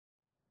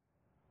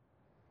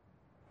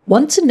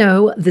Want to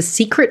know the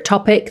secret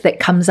topic that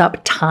comes up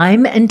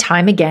time and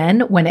time again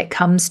when it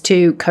comes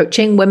to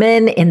coaching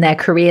women in their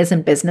careers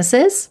and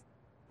businesses?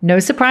 No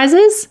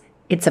surprises?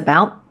 It's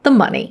about the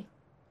money.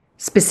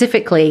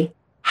 Specifically,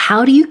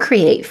 how do you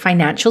create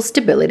financial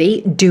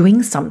stability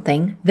doing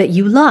something that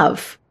you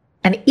love?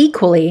 And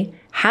equally,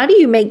 how do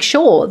you make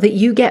sure that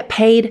you get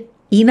paid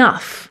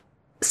enough,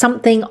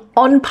 something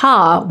on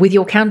par with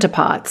your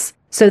counterparts,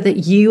 so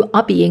that you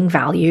are being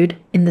valued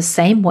in the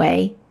same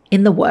way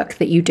in the work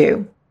that you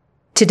do?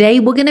 Today,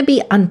 we're going to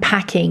be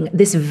unpacking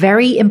this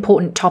very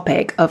important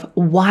topic of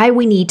why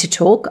we need to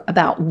talk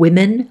about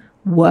women,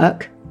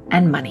 work,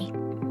 and money.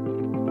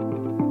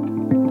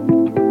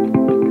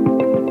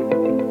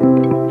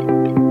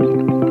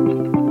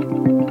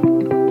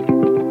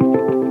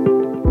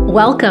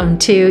 Welcome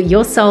to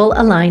Your Soul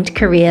Aligned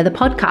Career, the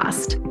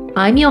podcast.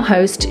 I'm your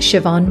host,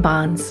 Siobhan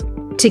Barnes.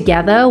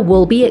 Together,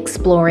 we'll be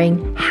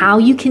exploring how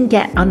you can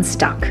get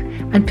unstuck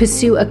and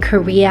pursue a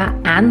career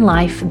and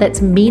life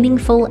that's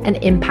meaningful and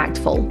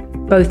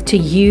impactful, both to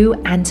you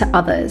and to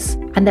others,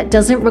 and that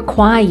doesn't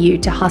require you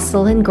to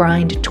hustle and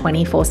grind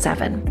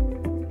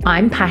 24/7.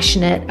 I'm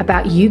passionate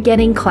about you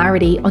getting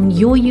clarity on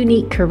your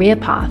unique career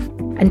path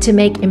and to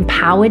make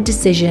empowered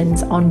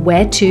decisions on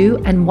where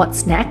to and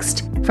what's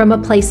next from a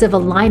place of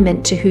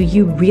alignment to who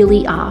you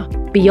really are,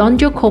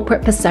 beyond your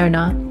corporate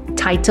persona,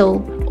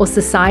 title, or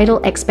societal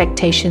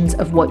expectations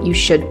of what you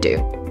should do.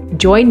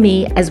 Join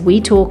me as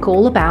we talk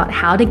all about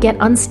how to get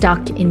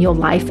unstuck in your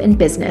life and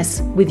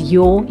business with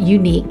your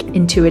unique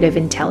intuitive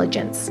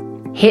intelligence.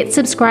 Hit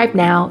subscribe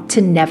now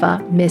to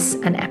never miss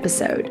an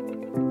episode.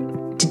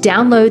 To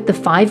download the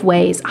 5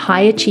 ways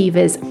high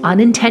achievers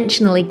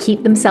unintentionally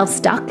keep themselves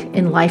stuck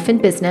in life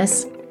and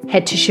business,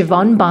 head to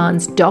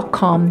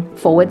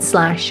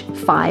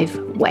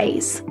siobhanbarnes.com/5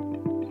 ways.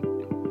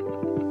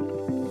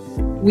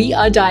 We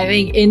are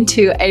diving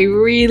into a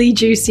really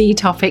juicy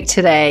topic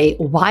today,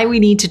 why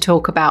we need to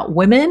talk about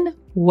women,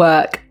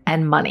 work,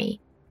 and money.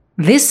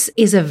 This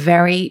is a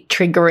very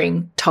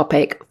triggering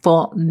topic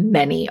for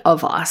many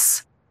of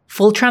us.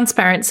 Full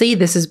transparency,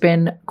 this has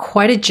been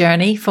quite a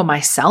journey for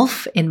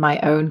myself in my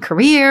own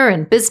career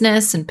and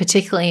business, and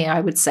particularly, I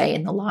would say,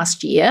 in the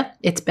last year.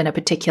 It's been a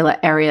particular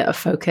area of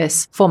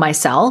focus for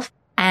myself.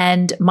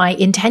 And my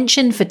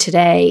intention for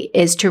today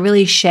is to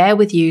really share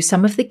with you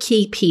some of the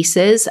key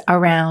pieces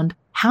around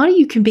how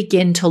you can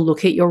begin to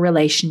look at your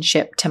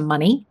relationship to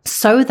money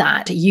so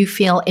that you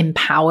feel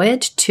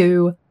empowered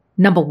to,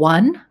 number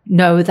one,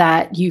 know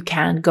that you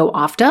can go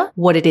after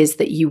what it is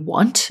that you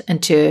want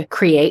and to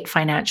create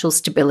financial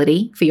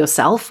stability for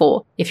yourself,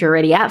 or if you're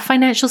already at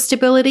financial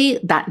stability,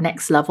 that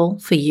next level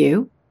for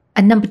you.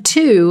 And number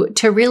two,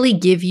 to really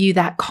give you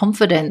that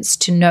confidence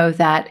to know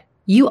that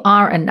you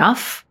are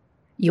enough,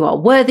 you are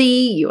worthy,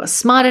 you are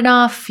smart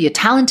enough, you're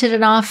talented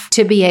enough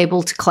to be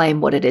able to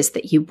claim what it is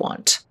that you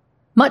want.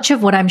 Much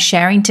of what I'm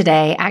sharing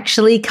today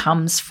actually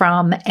comes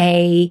from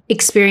an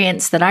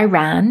experience that I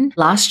ran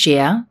last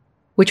year,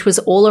 which was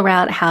all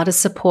around how to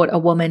support a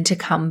woman to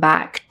come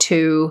back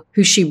to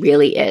who she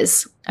really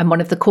is. And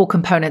one of the core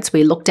components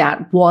we looked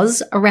at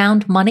was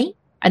around money.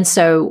 And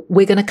so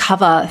we're going to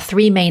cover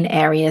 3 main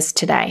areas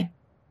today.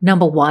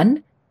 Number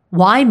one,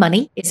 why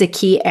money is a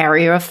key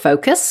area of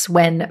focus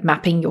when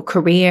mapping your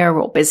career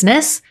or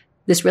business.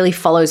 This really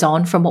follows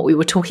on from what we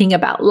were talking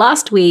about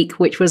last week,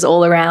 which was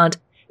all around,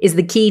 is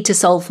the key to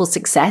soulful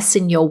success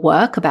in your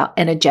work about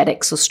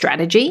energetics or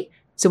strategy?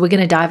 So we're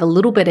going to dive a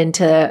little bit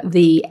into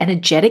the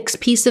energetics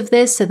piece of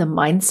this, so the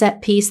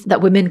mindset piece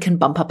that women can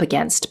bump up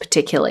against,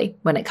 particularly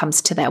when it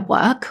comes to their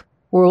work.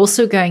 We're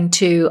also going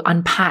to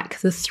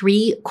unpack the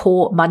 3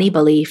 core money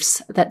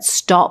beliefs that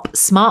stop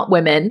smart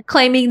women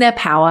claiming their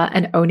power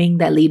and owning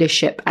their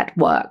leadership at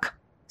work.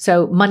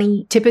 So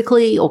money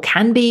typically or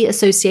can be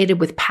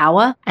associated with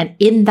power. And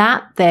in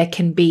that, there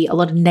can be a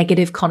lot of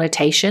negative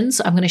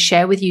connotations. I'm going to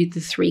share with you the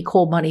 3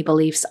 core money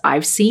beliefs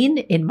I've seen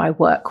in my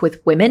work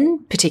with women,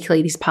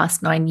 particularly these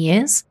past 9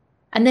 years.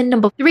 And then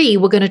number 3,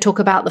 we're going to talk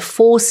about the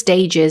 4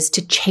 stages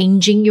to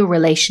changing your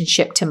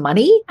relationship to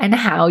money and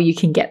how you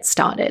can get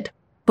started.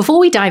 Before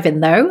we dive in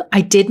though, I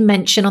did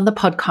mention on the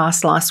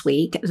podcast last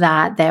week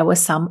that there were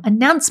some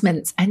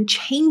announcements and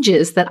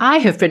changes that I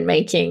have been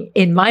making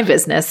in my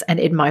business and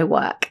in my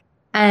work.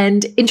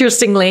 And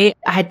interestingly,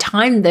 I had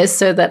timed this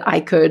so that I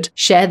could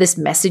share this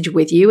message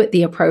with you at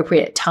the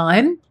appropriate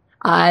time.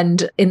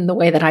 And in the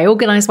way that I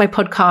organize my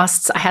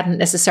podcasts, I hadn't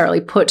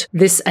necessarily put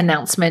this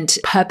announcement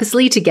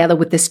purposely together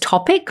with this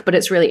topic, but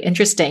it's really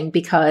interesting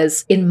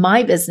because in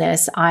my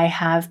business, I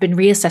have been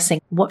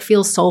reassessing what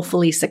feels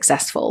soulfully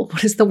successful.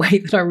 What is the way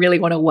that I really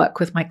want to work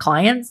with my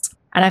clients?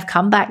 And I've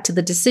come back to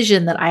the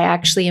decision that I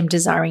actually am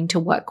desiring to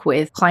work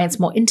with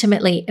clients more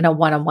intimately in a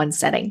one-on-one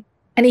setting.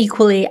 And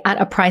equally at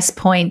a price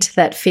point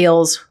that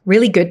feels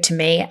really good to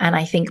me and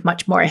I think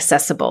much more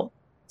accessible.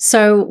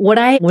 So what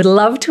I would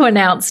love to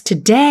announce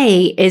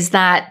today is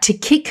that to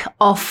kick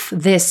off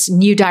this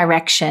new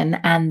direction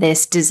and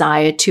this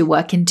desire to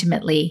work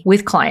intimately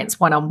with clients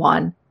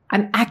one-on-one,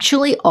 I'm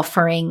actually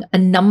offering a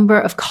number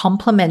of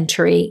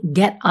complimentary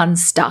Get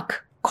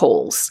Unstuck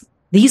calls.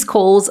 These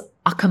calls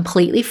are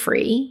completely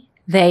free.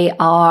 They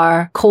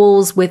are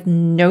calls with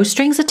no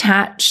strings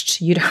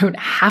attached. You don't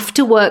have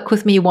to work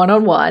with me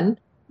one-on-one.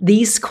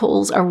 These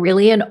calls are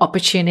really an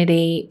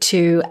opportunity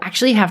to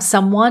actually have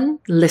someone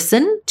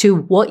listen to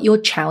what you're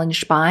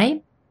challenged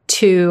by,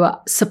 to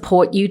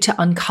support you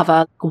to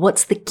uncover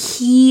what's the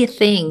key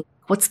thing,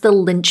 what's the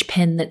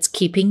linchpin that's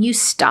keeping you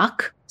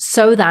stuck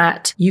so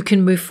that you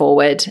can move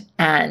forward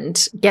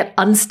and get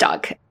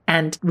unstuck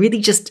and really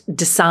just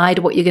decide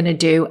what you're going to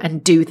do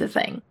and do the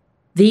thing.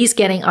 These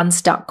getting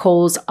unstuck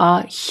calls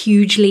are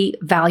hugely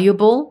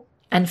valuable.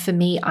 And for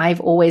me, I've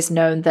always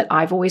known that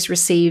I've always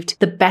received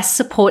the best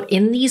support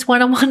in these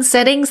one-on-one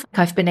settings.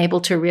 I've been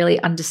able to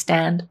really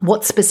understand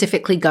what's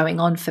specifically going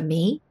on for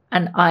me.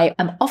 And I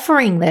am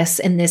offering this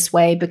in this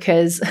way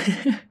because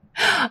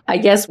I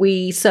guess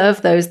we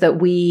serve those that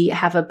we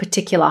have a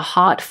particular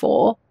heart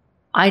for.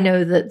 I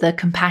know that the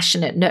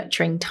compassionate,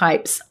 nurturing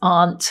types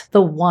aren't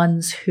the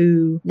ones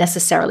who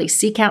necessarily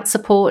seek out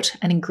support,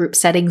 and in group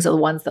settings are the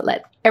ones that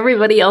let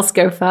everybody else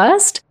go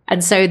first.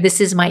 And so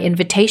this is my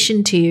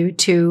invitation to you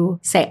to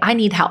say, I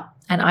need help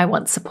and I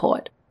want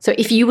support. So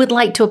if you would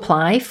like to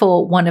apply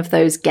for one of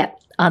those Get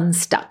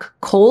Unstuck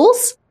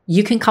calls,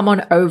 you can come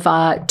on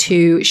over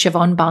to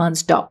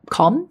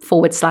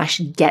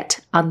siobhanbarnes.com/Get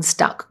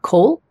Unstuck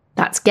Call.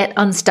 That's Get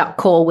Unstuck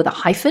Call with a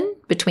hyphen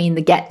between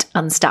the Get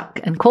Unstuck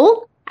and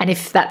call. And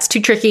if that's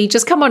too tricky,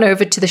 just come on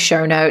over to the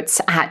show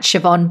notes at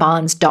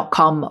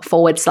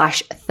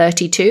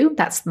siobhanbarnes.com/32.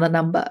 That's the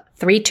number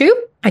 32.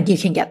 And you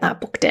can get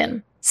that booked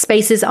in.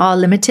 Spaces are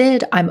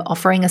limited. I'm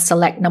offering a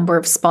select number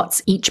of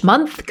spots each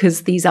month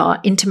because these are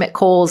intimate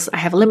calls. I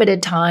have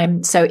limited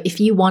time. So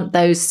if you want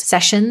those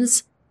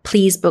sessions,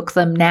 please book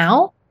them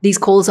now. These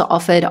calls are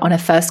offered on a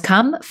first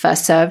come,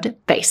 first served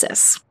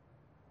basis.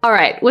 All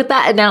right, with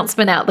that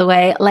announcement out the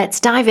way, let's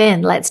dive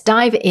in. Let's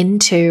dive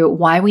into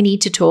why we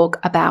need to talk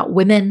about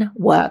women,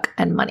 work,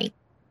 and money.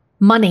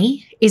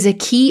 Money is a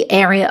key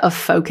area of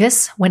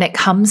focus when it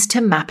comes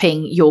to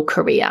mapping your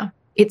career.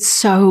 It's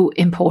so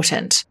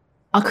important.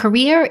 Our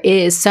career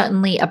is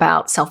certainly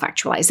about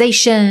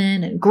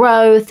self-actualization and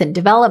growth and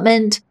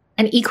development.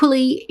 And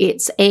equally,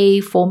 it's a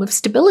form of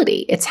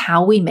stability. It's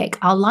how we make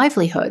our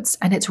livelihoods.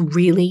 And it's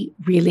really,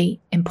 really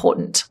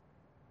important.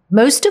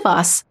 Most of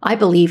us, I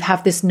believe,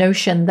 have this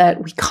notion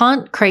that we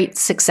can't create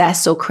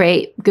success or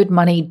create good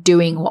money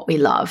doing what we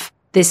love.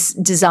 This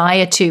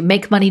desire to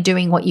make money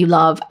doing what you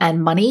love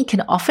and money can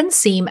often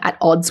seem at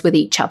odds with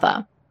each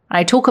other. And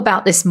I talk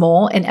about this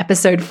more in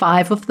episode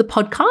 5 of the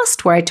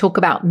podcast, where I talk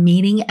about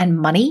meaning and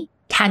money.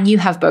 Can you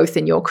have both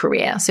in your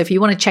career? So if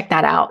you want to check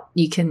that out,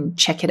 you can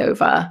check it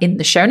over in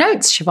the show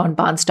notes,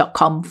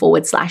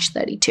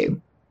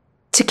 siobhanbarnes.com/32.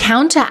 To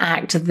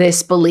counteract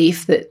this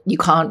belief that you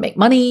can't make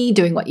money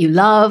doing what you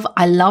love,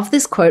 I love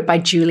this quote by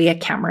Julia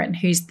Cameron,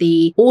 who's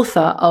the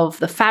author of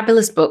the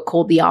fabulous book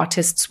called The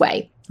Artist's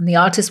Way. And The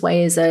Artist's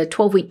Way is a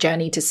 12-week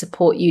journey to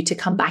support you to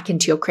come back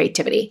into your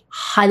creativity.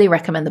 Highly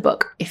recommend the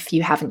book if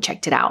you haven't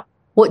checked it out.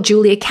 What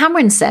Julia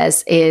Cameron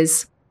says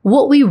is,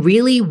 what we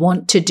really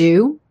want to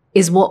do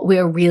is what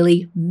we're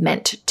really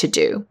meant to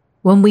do.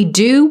 When we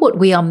do what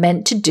we are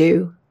meant to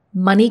do,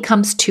 money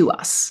comes to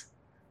us.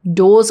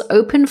 Doors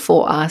open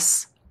for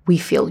us, we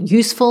feel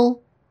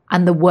useful,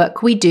 and the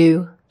work we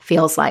do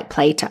feels like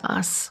play to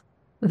us.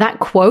 That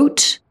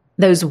quote,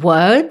 those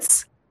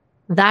words,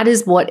 that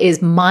is what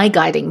is my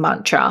guiding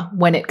mantra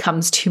when it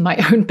comes to my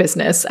own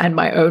business and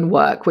my own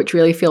work, which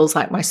really feels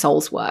like my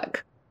soul's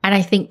work. And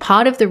I think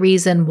part of the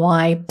reason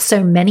why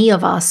so many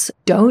of us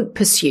don't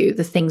pursue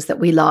the things that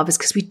we love is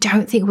because we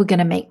don't think we're going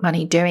to make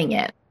money doing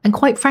it. And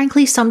quite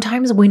frankly,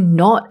 sometimes we're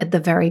not at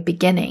the very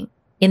beginning.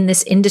 In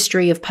this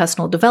industry of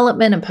personal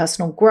development and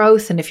personal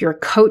growth, and if you're a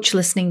coach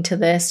listening to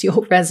this,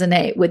 you'll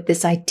resonate with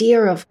this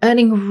idea of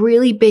earning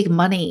really big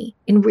money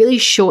in really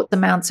short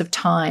amounts of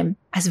time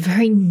as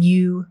very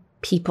new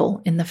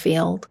people in the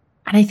field.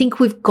 And I think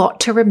we've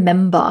got to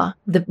remember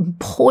the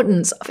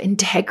importance of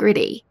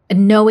integrity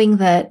and knowing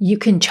that you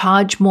can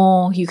charge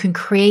more, you can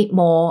create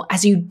more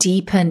as you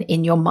deepen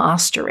in your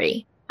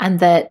mastery. And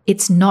that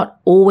it's not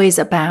always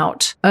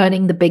about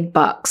earning the big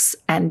bucks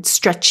and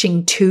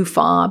stretching too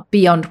far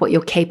beyond what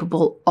you're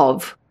capable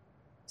of.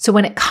 So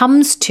when it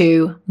comes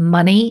to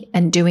money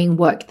and doing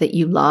work that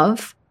you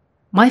love,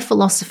 my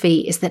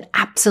philosophy is that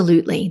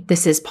absolutely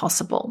this is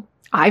possible.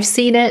 I've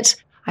seen it.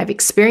 I've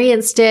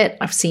experienced it.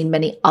 I've seen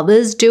many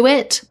others do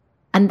it.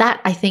 And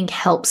that, I think,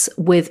 helps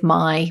with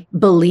my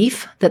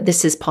belief that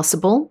this is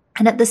possible.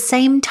 And at the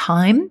same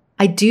time,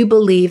 I do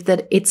believe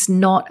that it's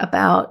not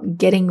about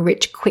getting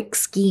rich quick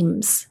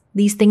schemes.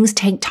 These things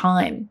take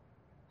time.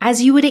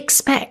 As you would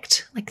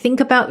expect, like think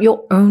about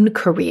your own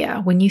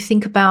career. When you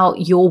think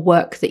about your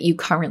work that you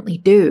currently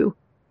do,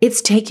 it's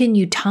taken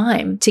you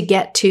time to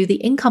get to the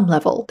income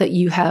level that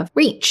you have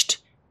reached.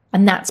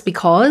 And that's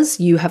because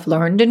you have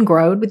learned and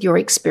grown with your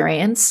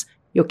experience.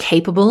 You're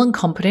capable and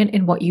competent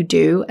in what you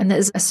do, and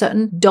there's a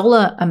certain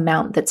dollar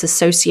amount that's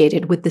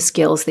associated with the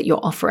skills that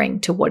you're offering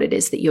to what it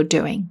is that you're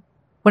doing.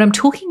 When I'm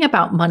talking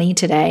about money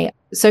today,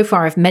 so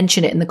far I've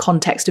mentioned it in the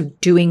context of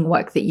doing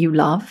work that you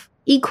love,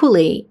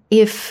 Equally,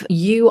 if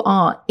you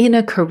are in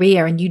a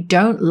career and you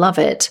don't love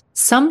it,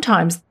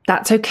 sometimes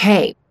that's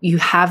okay. You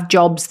have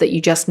jobs that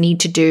you just need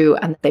to do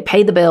and they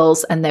pay the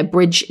bills and they're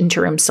bridge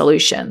interim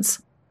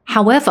solutions.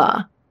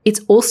 However,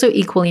 it's also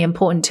equally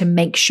important to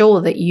make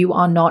sure that you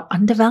are not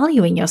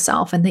undervaluing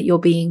yourself and that you're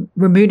being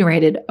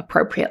remunerated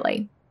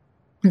appropriately.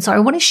 And so I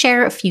want to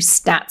share a few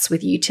stats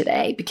with you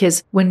today,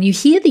 because when you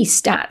hear these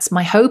stats,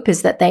 my hope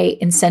is that they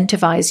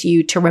incentivize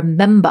you to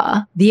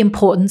remember the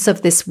importance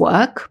of this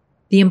work,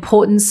 the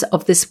importance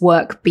of this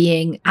work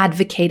being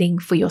advocating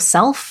for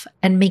yourself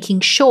and making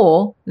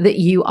sure that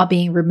you are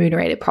being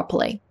remunerated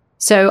properly.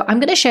 So I'm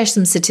going to share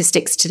some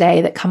statistics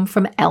today that come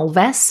from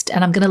Ellevest,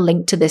 and I'm going to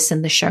link to this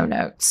in the show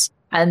notes.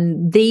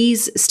 And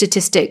these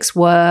statistics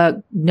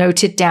were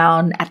noted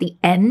down at the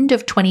end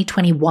of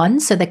 2021.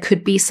 So there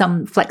could be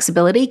some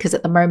flexibility because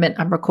at the moment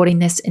I'm recording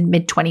this in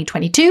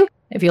mid-2022.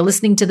 If you're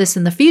listening to this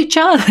in the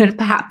future, then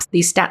perhaps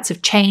these stats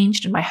have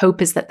changed. And my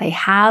hope is that they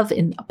have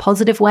in a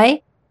positive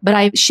way. But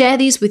I share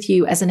these with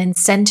you as an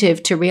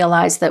incentive to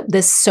realize that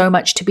there's so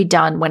much to be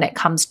done when it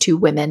comes to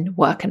women,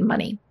 work, and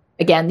money.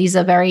 Again, these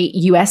are very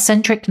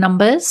US-centric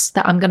numbers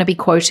that I'm going to be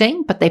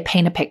quoting, but they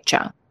paint a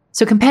picture.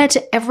 So compared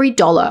to every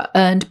dollar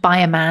earned by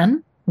a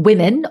man,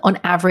 women on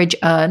average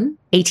earn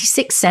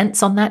 86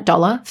 cents on that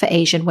dollar for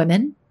Asian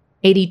women,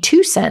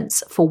 82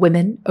 cents for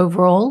women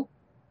overall,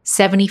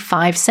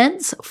 75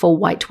 cents for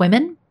white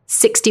women,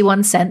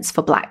 61 cents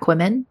for Black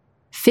women,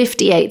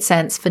 58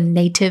 cents for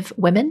Native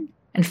women,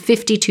 and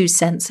 52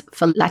 cents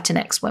for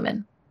Latinx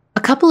women. A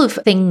couple of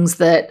things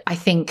that I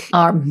think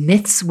are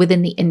myths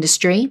within the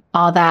industry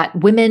are that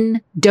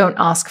women don't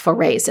ask for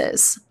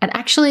raises. And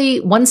actually,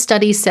 one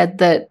study said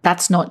that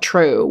that's not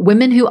true.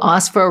 Women who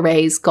asked for a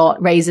raise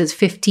got raises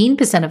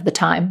 15% of the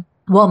time,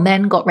 while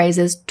men got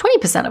raises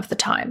 20% of the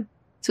time.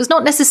 So it's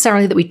not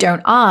necessarily that we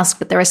don't ask,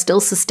 but there are still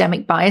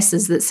systemic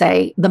biases that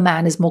say the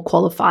man is more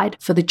qualified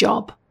for the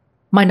job.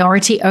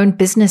 Minority-owned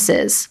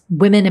businesses,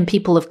 women and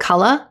people of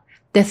color,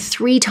 they're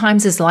 3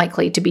 times as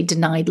likely to be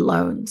denied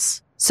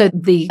loans. So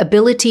the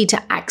ability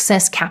to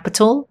access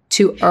capital,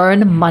 to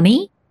earn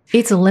money,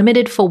 it's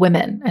limited for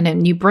women. And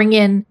then you bring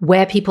in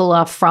where people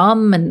are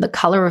from and the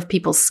color of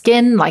people's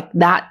skin, like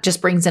that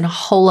just brings in a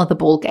whole other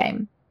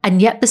ballgame.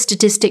 And yet the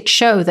statistics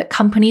show that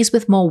companies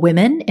with more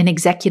women in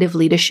executive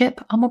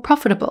leadership are more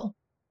profitable.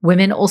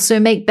 Women also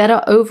make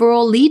better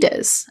overall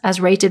leaders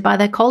as rated by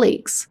their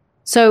colleagues.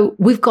 So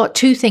we've got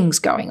 2 things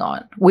going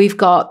on. We've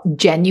got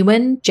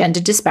genuine gender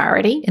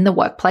disparity in the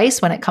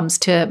workplace when it comes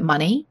to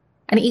money.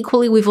 And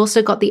equally, we've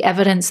also got the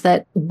evidence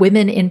that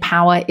women in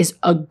power is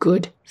a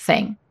good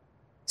thing.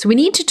 So we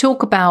need to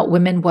talk about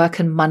women, work,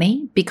 and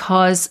money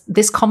because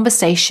this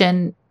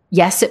conversation,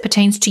 yes, it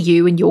pertains to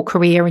you and your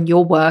career and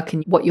your work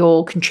and what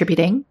you're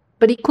contributing.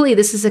 But equally,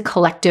 this is a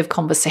collective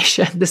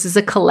conversation. This is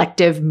a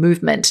collective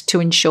movement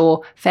to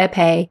ensure fair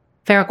pay,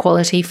 fair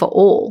equality for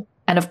all.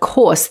 And of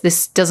course,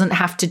 this doesn't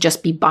have to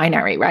just be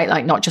binary, right?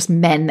 Like not just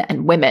men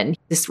and women.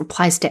 This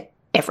applies to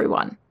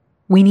everyone.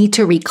 We need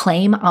to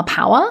reclaim our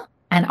power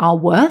and our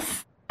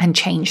worth and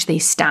change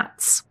these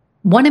stats.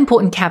 One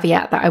important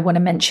caveat that I want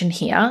to mention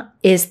here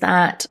is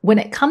that when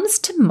it comes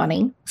to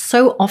money,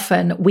 so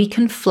often we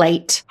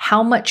conflate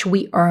how much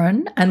we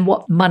earn and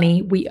what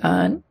money we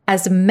earn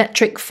as a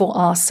metric for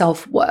our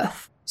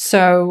self-worth.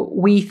 So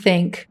we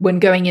think when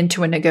going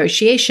into a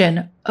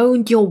negotiation,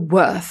 own your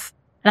worth.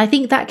 And I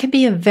think that can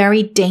be a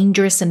very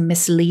dangerous and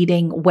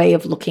misleading way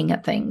of looking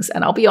at things.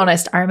 And I'll be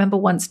honest, I remember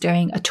once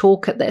doing a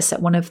talk at this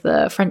at one of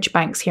the French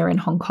banks here in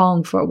Hong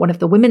Kong for one of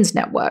the women's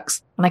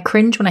networks. And I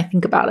cringe when I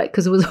think about it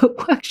because it was a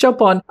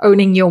workshop on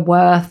owning your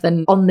worth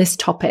and on this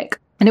topic.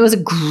 And it was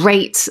a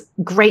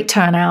great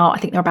turnout. I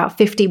think there were about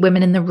 50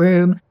 women in the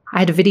room.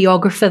 I had a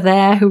videographer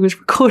there who was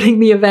recording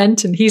the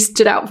event and he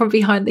stood out from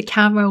behind the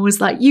camera and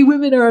was like, "You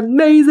women are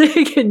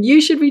amazing and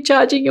you should be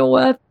charging your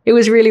worth." It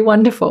was really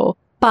wonderful.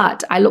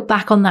 But I look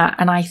back on that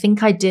and I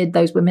think I did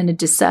those women a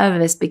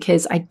disservice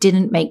because I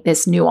didn't make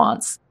this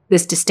nuance,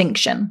 this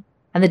distinction.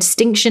 And the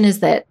distinction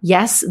is that,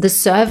 yes, the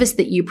service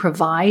that you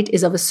provide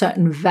is of a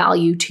certain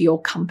value to your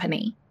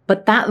company,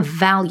 but that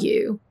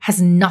value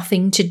has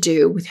nothing to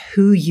do with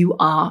who you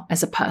are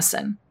as a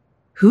person.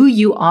 Who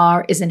you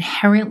are is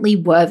inherently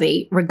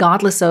worthy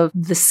regardless of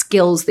the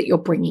skills that you're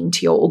bringing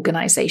to your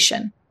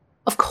organization.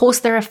 Of course,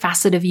 they're a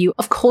facet of you.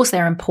 Of course,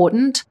 they're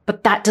important,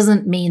 but that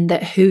doesn't mean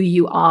that who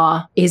you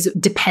are is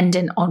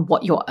dependent on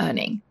what you're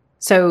earning.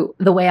 So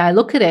the way I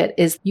look at it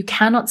is you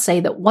cannot say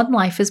that one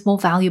life is more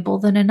valuable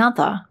than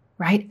another,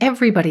 right?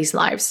 Everybody's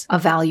lives are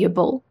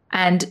valuable.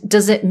 And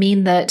does it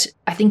mean that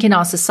I think in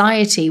our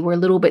society, we're a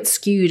little bit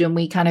skewed and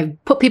we kind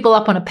of put people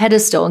up on a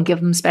pedestal and give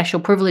them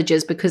special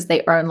privileges because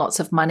they earn lots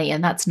of money,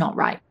 and that's not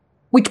right.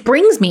 Which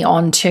brings me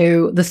on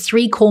to the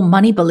 3 core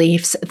money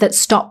beliefs that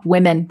stop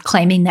women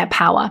claiming their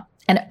power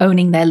and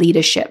owning their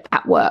leadership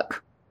at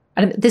work.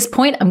 And at this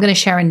point, I'm going to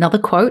share another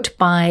quote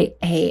by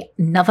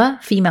another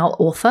female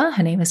author.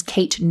 Her name is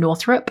Kate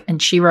Northrup,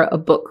 and she wrote a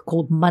book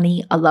called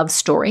Money, A Love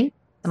Story.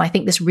 And I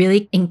think this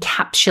really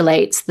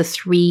encapsulates the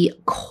 3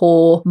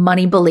 core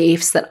money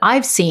beliefs that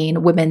I've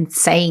seen women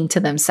saying to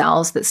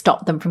themselves that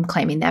stop them from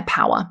claiming their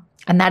power.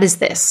 And that is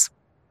this: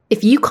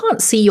 if you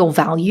can't see your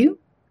value,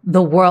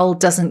 the world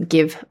doesn't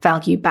give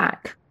value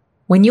back.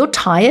 When you're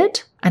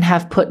tired and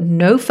have put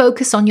no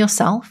focus on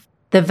yourself,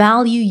 the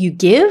value you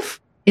give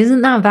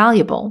isn't that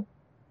valuable.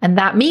 And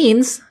that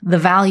means the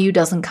value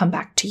doesn't come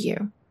back to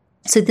you.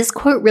 So this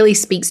quote really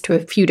speaks to a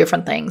few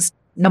different things.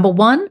 Number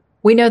 1,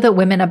 we know that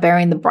women are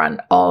bearing the brunt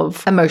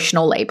of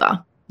emotional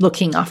labor,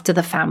 looking after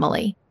the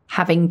family,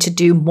 having to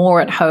do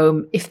more at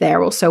home if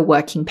they're also a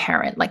working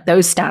parent. Like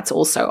those stats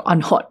also are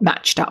not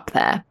matched up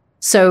there.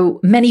 So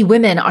many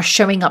women are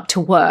showing up to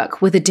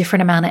work with a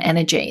different amount of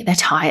energy. They're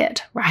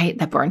tired, right?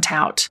 They're burnt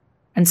out.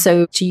 And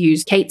so to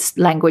use Kate's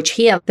language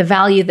here, the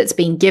value that's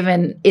being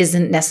given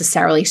isn't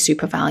necessarily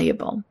super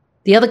valuable.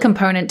 The other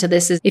component to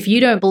this is if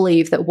you don't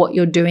believe that what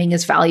you're doing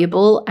is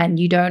valuable and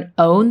you don't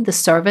own the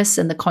service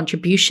and the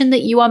contribution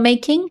that you are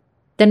making,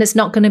 then it's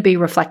not going to be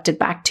reflected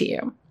back to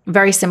you.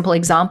 Very simple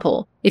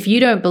example. If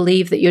you don't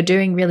believe that you're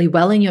doing really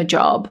well in your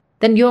job,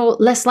 then you're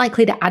less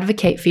likely to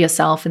advocate for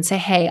yourself and say,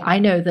 hey, I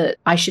know that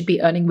I should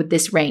be earning with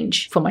this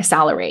range for my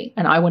salary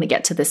and I want to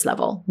get to this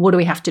level. What do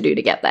we have to do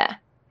to get there?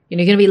 You're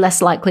going to be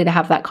less likely to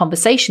have that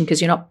conversation because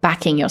you're not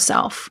backing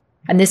yourself.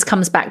 And this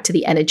comes back to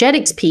the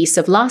energetics piece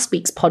of last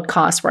week's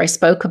podcast where I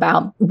spoke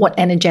about what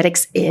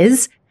energetics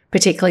is,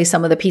 particularly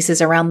some of the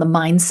pieces around the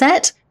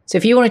mindset. So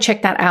if you want to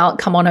check that out,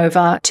 come on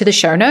over to the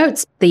show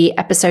notes. The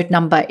episode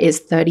number is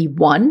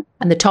 31.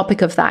 And the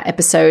topic of that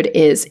episode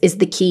is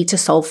the key to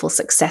soulful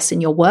success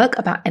in your work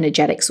about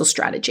energetics or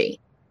strategy?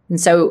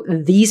 And so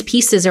these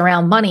pieces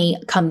around money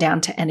come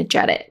down to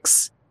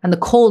energetics. And the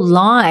core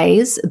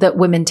lies that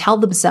women tell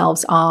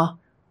themselves are,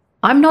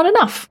 I'm not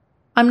enough.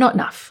 I'm not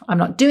enough. I'm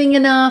not doing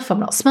enough.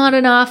 I'm not smart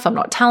enough. I'm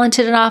not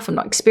talented enough. I'm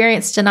not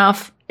experienced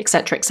enough,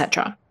 etc.,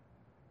 etc.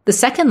 The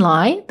second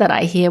lie that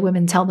I hear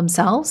women tell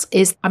themselves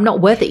is, I'm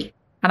not worthy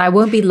and I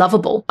won't be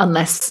lovable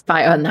unless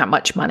I earn that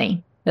much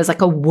money. There's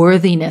like a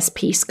worthiness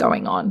piece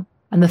going on.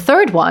 And the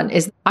third one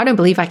is, I don't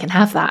believe I can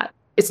have that.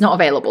 It's not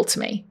available to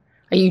me.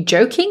 Are you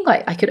joking?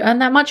 Like I could earn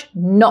that much?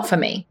 Not for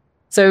me.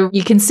 So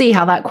you can see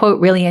how that quote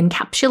really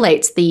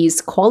encapsulates these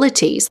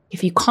qualities.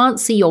 If you can't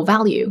see your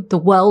value, the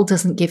world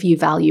doesn't give you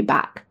value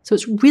back. So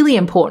it's really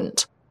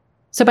important.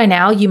 So by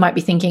now you might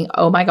be thinking,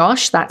 oh my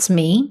gosh, that's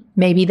me.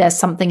 Maybe there's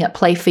something at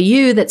play for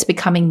you that's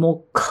becoming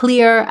more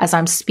clear as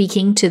I'm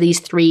speaking to these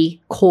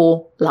 3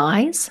 core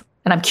lies.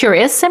 And I'm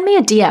curious, send me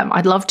a DM.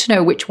 I'd love to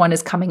know which one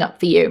is coming up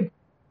for you.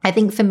 I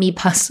think for me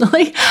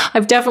personally,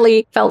 I've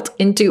definitely felt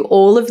into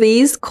all of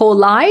these core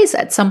lies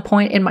at some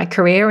point in my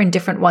career, and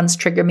different ones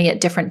trigger me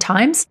at different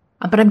times.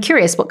 But I'm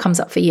curious what comes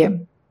up for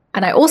you.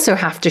 And I also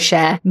have to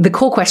share the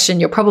core question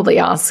you're probably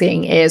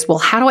asking is, well,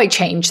 how do I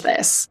change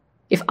this?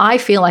 If I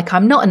feel like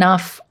I'm not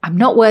enough, I'm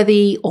not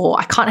worthy, or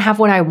I can't have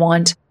what I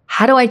want,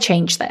 how do I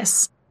change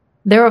this?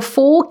 There are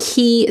 4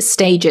 key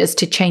stages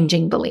to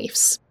changing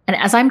beliefs. And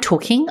as I'm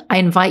talking, I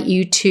invite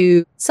you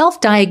to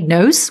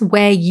self-diagnose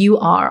where you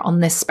are on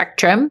this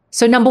spectrum.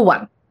 So number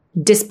 1,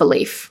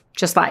 disbelief.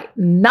 Just like,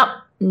 nope,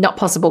 not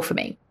possible for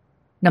me.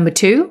 Number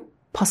 2,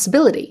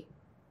 possibility.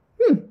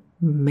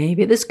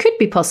 Maybe this could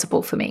be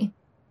possible for me.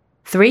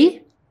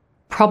 3,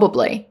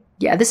 probably.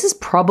 Yeah, this is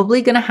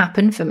probably going to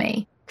happen for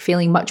me.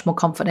 Feeling much more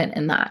confident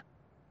in that.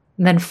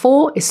 And then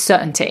 4 is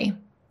certainty.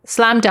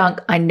 Slam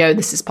dunk, I know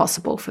this is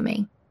possible for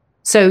me.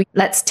 So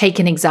let's take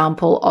an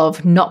example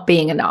of not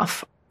being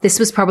enough. This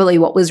was probably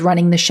what was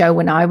running the show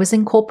when I was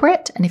in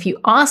corporate. And if you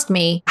asked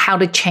me how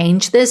to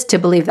change this to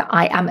believe that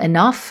I am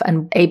enough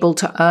and able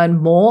to earn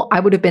more, I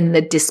would have been in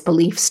the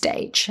disbelief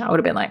stage. I would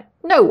have been like,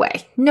 no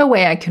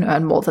way I can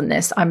earn more than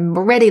this. I'm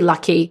already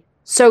lucky,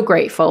 so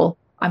grateful.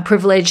 I'm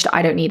privileged.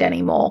 I don't need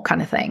any more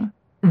kind of thing.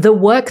 The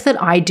work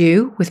that I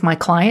do with my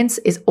clients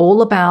is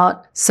all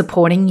about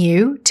supporting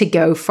you to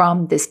go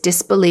from this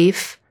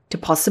disbelief to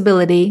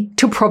possibility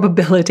to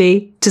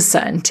probability to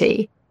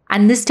certainty.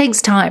 And this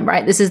takes time,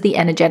 right? This is the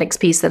energetics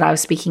piece that I was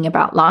speaking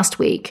about last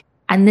week.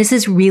 And this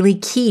is really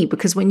key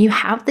because when you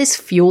have this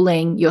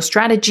fueling your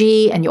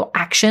strategy and your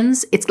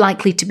actions, it's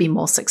likely to be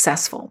more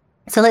successful.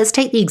 So let's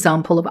take the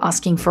example of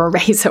asking for a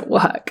raise at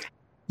work.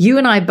 You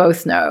and I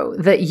both know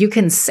that you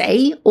can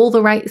say all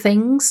the right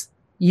things.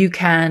 You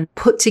can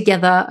put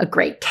together a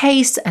great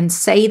case and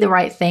say the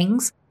right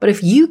things. But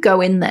if you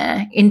go in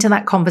there into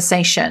that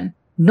conversation,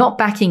 not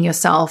backing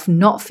yourself,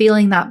 not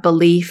feeling that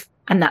belief,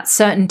 and that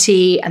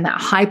certainty and that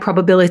high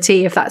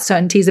probability, if that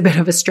certainty is a bit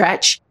of a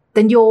stretch,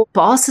 then your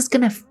boss is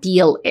going to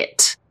feel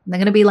it. They're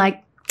going to be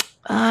like,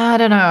 I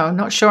don't know,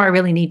 not sure I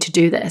really need to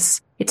do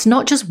this. It's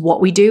not just what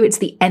we do, it's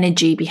the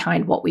energy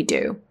behind what we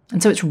do.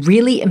 And so it's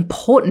really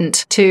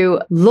important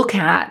to look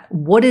at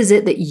what is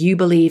it that you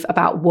believe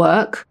about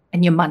work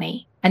and your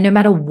money. And no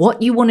matter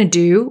what you want to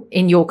do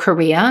in your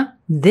career,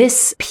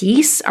 this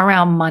piece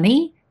around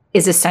money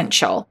is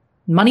essential.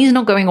 Money is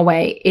not going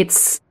away.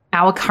 It's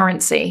our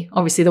currency.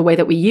 Obviously, the way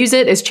that we use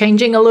it is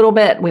changing a little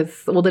bit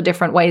with all the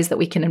different ways that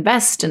we can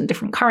invest in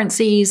different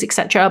currencies,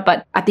 etc.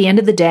 But at the end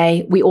of the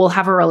day, we all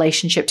have a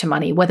relationship to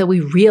money, whether we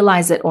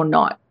realize it or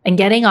not. And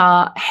getting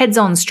our heads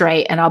on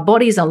straight and our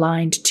bodies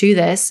aligned to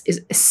this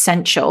is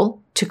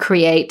essential to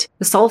create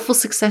the soulful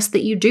success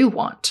that you do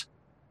want.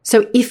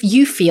 So if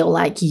you feel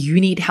like you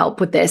need help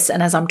with this,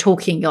 and as I'm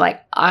talking, you're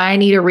like, I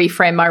need to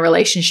reframe my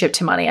relationship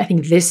to money, I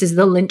think this is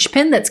the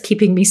linchpin that's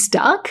keeping me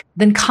stuck,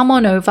 then come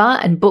on over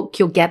and book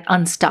your Get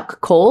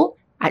Unstuck call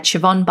at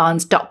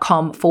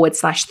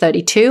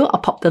siobhanbarnes.com/32.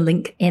 I'll pop the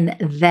link in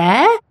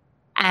there.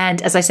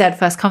 And as I said,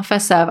 first come,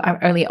 first serve. I'm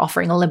only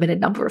offering a limited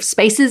number of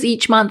spaces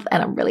each month,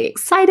 and I'm really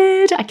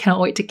excited. I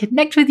cannot wait to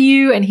connect with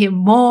you and hear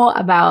more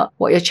about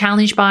what you're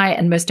challenged by,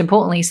 and most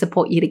importantly,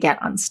 support you to get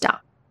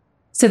unstuck.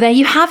 So there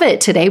you have it.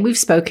 Today, we've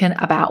spoken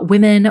about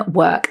women,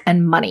 work,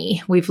 and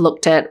money. We've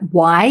looked at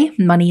why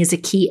money is a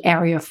key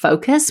area of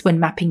focus when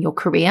mapping your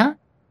career.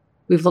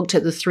 We've looked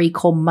at the 3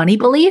 core money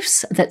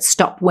beliefs that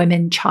stop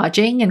women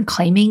charging and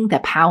claiming their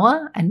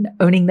power and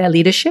owning their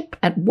leadership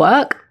at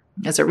work.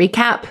 As a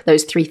recap,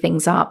 those 3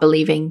 things are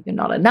believing you're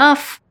not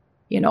enough,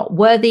 you're not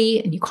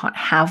worthy, and you can't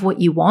have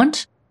what you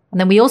want. And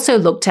then we also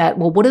looked at,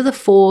 well, what are the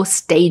 4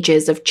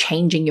 stages of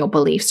changing your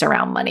beliefs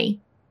around money?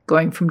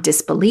 Going from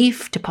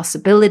disbelief to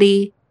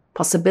possibility,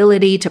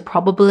 possibility to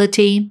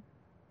probability,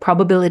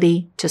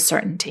 probability to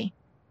certainty.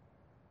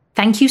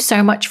 Thank you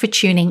so much for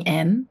tuning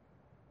in.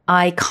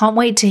 I can't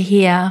wait to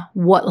hear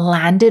what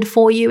landed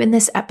for you in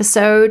this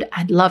episode.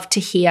 I'd love to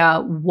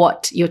hear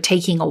what you're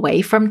taking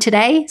away from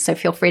today. So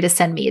feel free to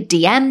send me a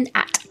DM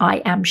at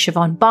I am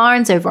Siobhan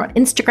Barnes over on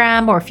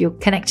Instagram, or if you're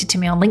connected to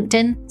me on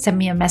LinkedIn, send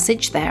me a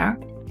message there.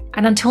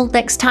 And until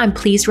next time,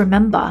 please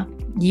remember,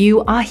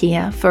 you are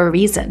here for a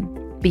reason.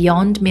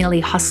 Beyond merely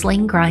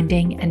hustling,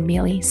 grinding, and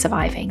merely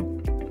surviving.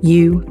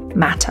 You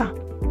matter.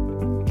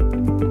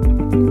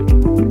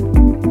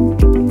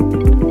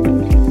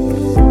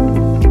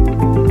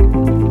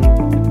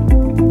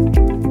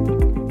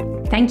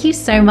 Thank you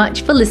so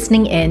much for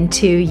listening in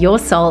to Your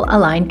Soul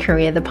Aligned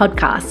Career, the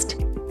podcast.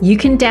 You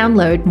can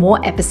download more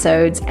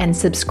episodes and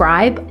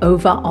subscribe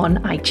over on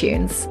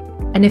iTunes.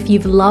 And if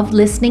you've loved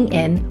listening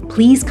in,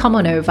 please come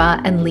on over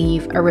and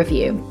leave a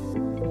review.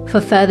 For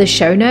further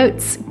show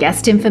notes,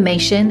 guest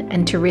information,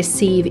 and to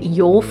receive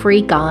your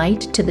free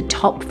guide to the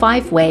top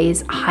 5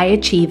 ways high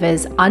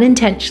achievers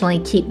unintentionally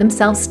keep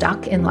themselves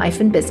stuck in life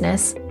and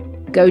business,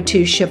 go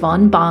to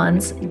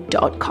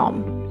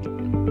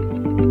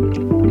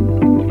siobhanbarnes.com.